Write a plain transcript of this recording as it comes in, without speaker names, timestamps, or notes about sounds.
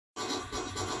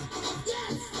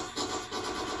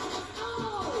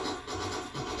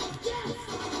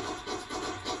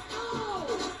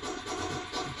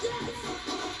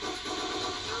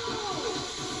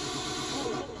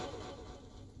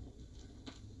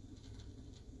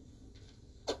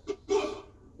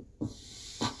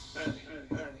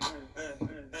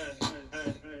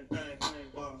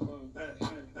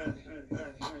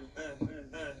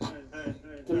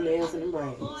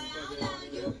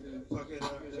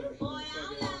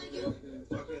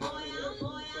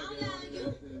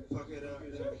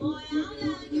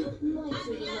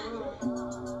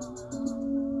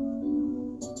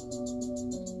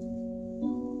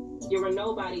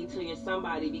somebody till you're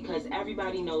somebody, because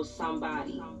everybody knows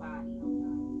somebody.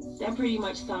 That pretty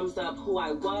much sums up who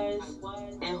I was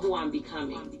and who I'm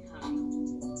becoming.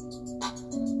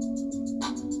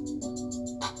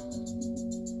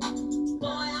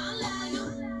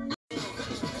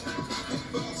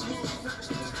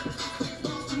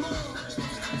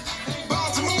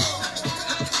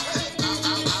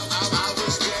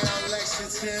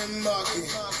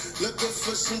 Looking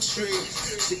for some trees.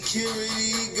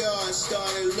 Security guards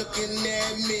started looking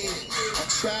at me. I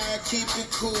try to keep it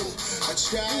cool, I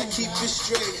try to keep it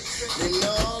straight. Then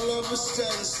all of a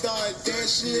sudden started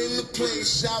dancing in the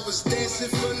place. I was dancing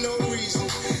for no reason,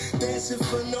 dancing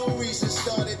for no reason.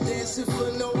 Started dancing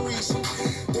for no reason,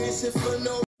 dancing for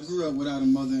no. I grew up without a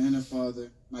mother and a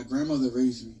father. My grandmother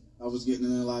raised me. I was getting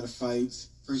in a lot of fights,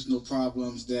 personal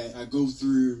problems that I go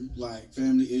through, like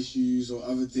family issues or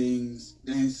other things.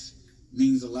 Dance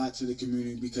means a lot to the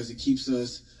community because it keeps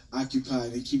us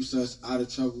occupied. It keeps us out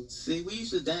of trouble. See, we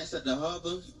used to dance at the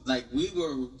harbor. Like, we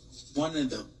were one of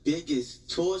the biggest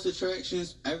tourist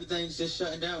attractions. Everything's just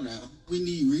shutting down now. We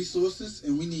need resources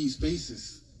and we need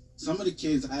spaces. Some of the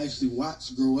kids I actually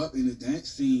watched grow up in the dance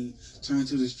scene turn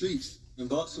to the streets. In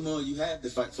Baltimore, you have to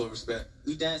fight for respect.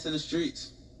 We dance in the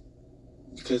streets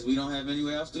because we don't have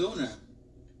anywhere else to go now.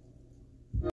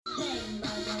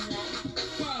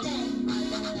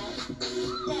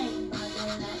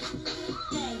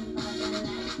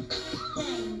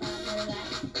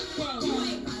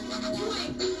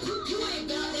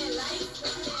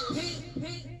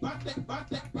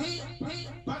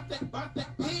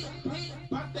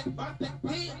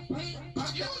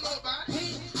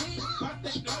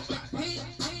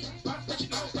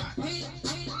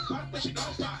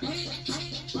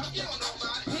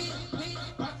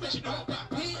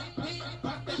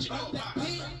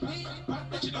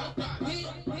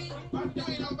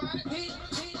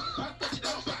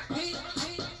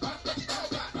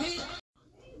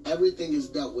 Everything is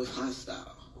dealt with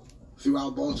hostile.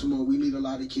 Throughout Baltimore, we meet a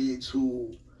lot of kids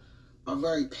who are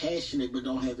very passionate but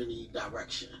don't have any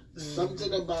direction.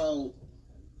 Something about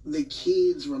the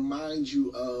kids reminds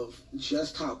you of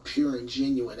just how pure and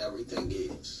genuine everything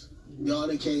is.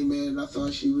 Yana came in, I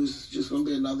thought she was just going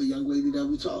to be another young lady that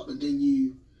we taught, but then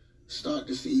you start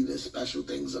to see the special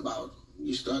things about them.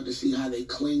 You start to see how they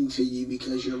cling to you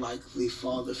because you're like the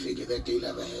father figure that they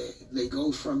never had. They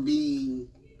go from being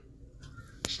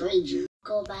strangers.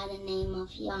 Go by the name of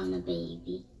Yana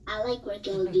Baby. I like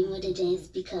working with Be More Than Dance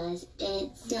because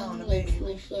dancing makes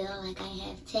me feel like I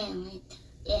have talent.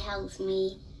 It helps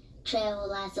me travel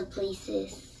lots of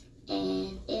places,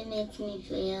 and it makes me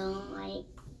feel like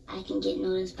I can get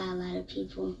noticed by a lot of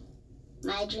people.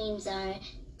 My dreams are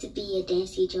to be a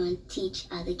dance teacher and teach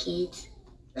other kids.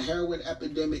 The heroin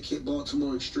epidemic hit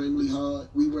Baltimore extremely hard.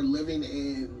 We were living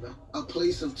in a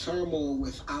place of turmoil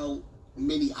without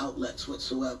many outlets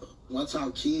whatsoever. Once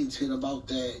our kids hit about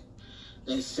that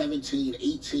 17,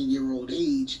 18-year-old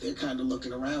age, they're kind of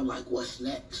looking around like, what's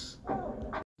next?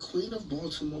 Queen of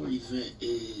Baltimore event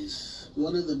is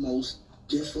one of the most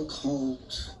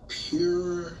difficult,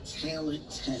 pure talent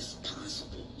tests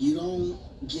possible. You don't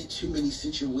get too many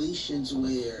situations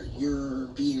where you're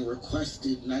being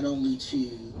requested not only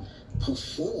to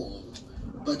perform,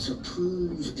 but to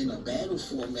prove in a battle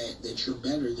format that you're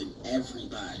better than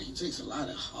everybody. It takes a lot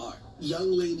of heart.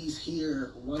 Young ladies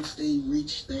here, once they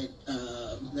reach that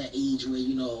age where,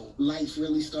 you know, life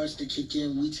really starts to kick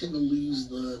in, we tend to lose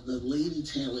the lady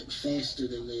talent faster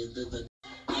than the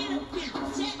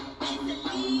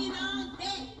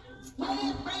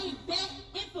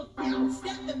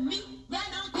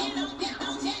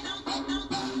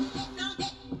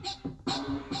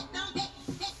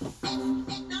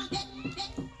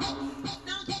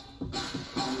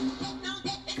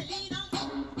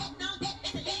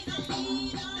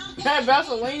That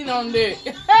Vaseline on it.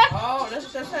 Oh, that's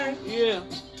what that's saying? Yeah.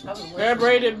 Hair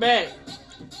braided back.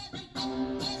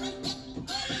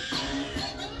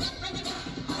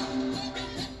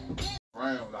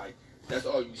 Around, like, that's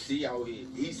all you see out here.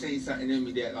 He seen something in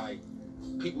me that, like,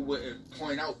 people wouldn't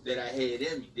point out that I had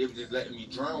in me. They were just letting me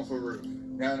drown for real.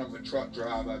 Now I'm a truck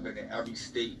driver. I've been in every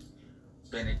state.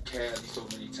 Been in Cali so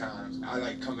many times. I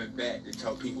like coming back to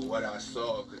tell people what I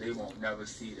saw because they won't never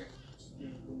see that.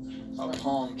 A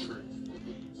palm tree.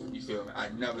 You feel me? I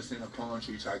never seen a palm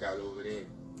tree till I got over there.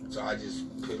 So I just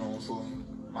put on for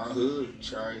my hood,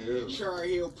 Cherry Hill.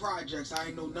 Cherry Hill Projects, I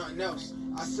ain't know nothing else.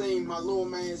 I seen my little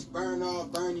man's burn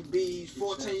off, Bernie B's,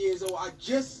 14 years old. I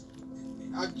just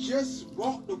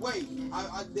walked away.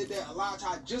 I did that a lot of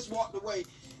times. I just walked away.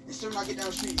 And soon I get down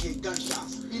the street, he get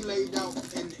gunshots. He laid out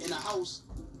in a house,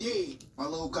 dead. My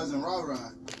little cousin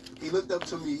Rod, he looked up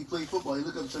to me. He played football. He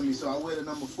looked up to me, so I wear the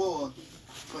number 4.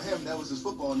 For him, that was his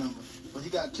football number. But he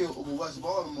got killed over West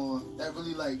Baltimore. That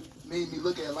really like made me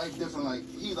look at life different. Like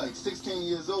he like 16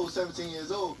 years old, 17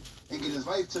 years old, and get his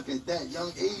life took at that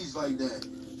young age like that.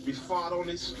 We fought on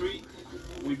this street.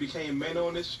 We became men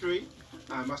on this street.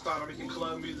 I started making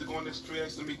club music on this street. I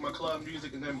used to make my club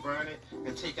music and then burn it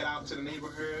and take it out to the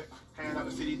neighborhood, hand out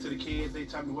the CD to the kids. They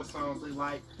tell me what songs they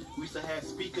like. We used to have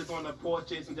speakers on the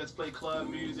porches and just play club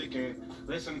music and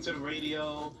listen to the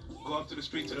radio, go up to the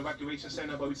street to the evacuation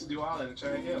center, but we used to do all that in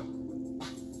Cherry Hill.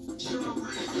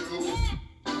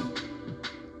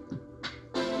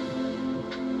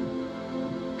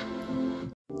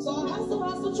 So I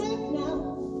hustle track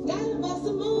now. Gotta bust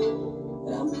a move,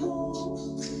 but I'm cool.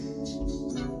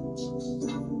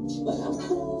 But I'm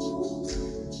cool.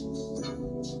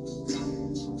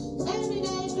 Every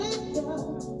day black girl,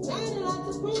 got a lot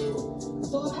to prove.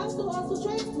 So I hustle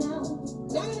track now.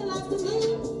 Got a lot to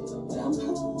lose, but I'm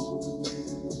cool.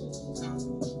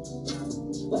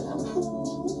 But I'm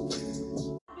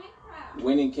cool.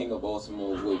 Winning King of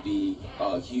Baltimore would be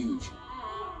huge.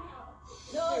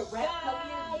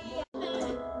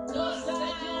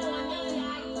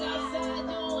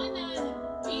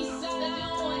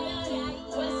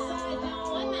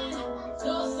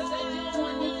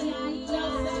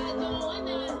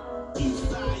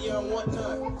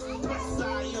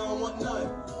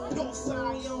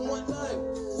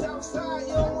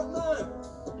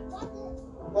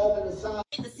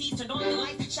 The seeds turned on the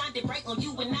light, shined it bright on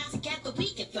you and I together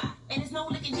we can fly. And it's no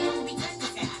looking deal to be touched the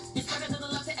sky. It's spread a little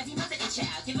love to every mother and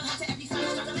child. Give a hug to every son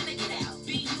struggling to get out.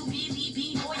 Be you,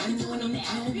 be more, you doing them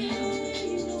now.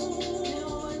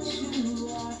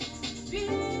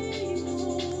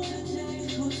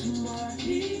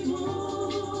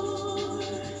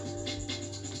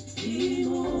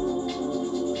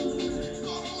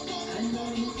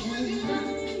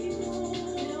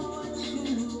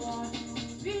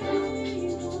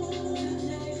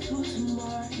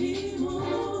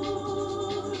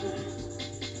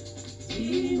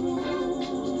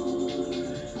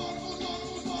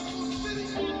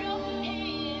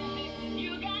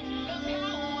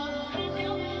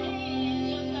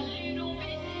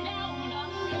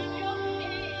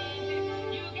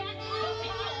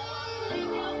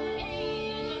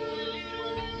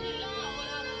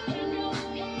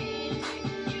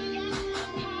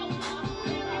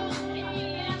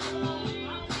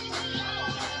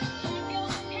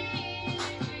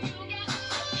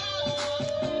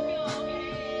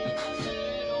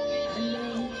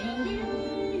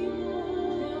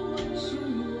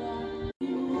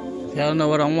 Y'all know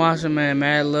what I'm watching, man.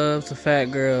 Mad love to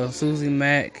Fat Girl, Susie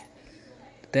Mack.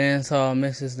 Dance Hall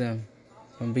misses them.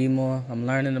 From B-More. I'm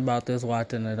learning about this,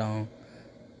 watching it on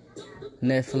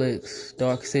Netflix.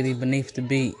 Dark City Beneath the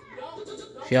Beat.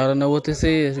 If y'all don't know what this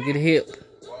is, get hip.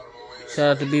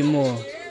 Shout out to B-More.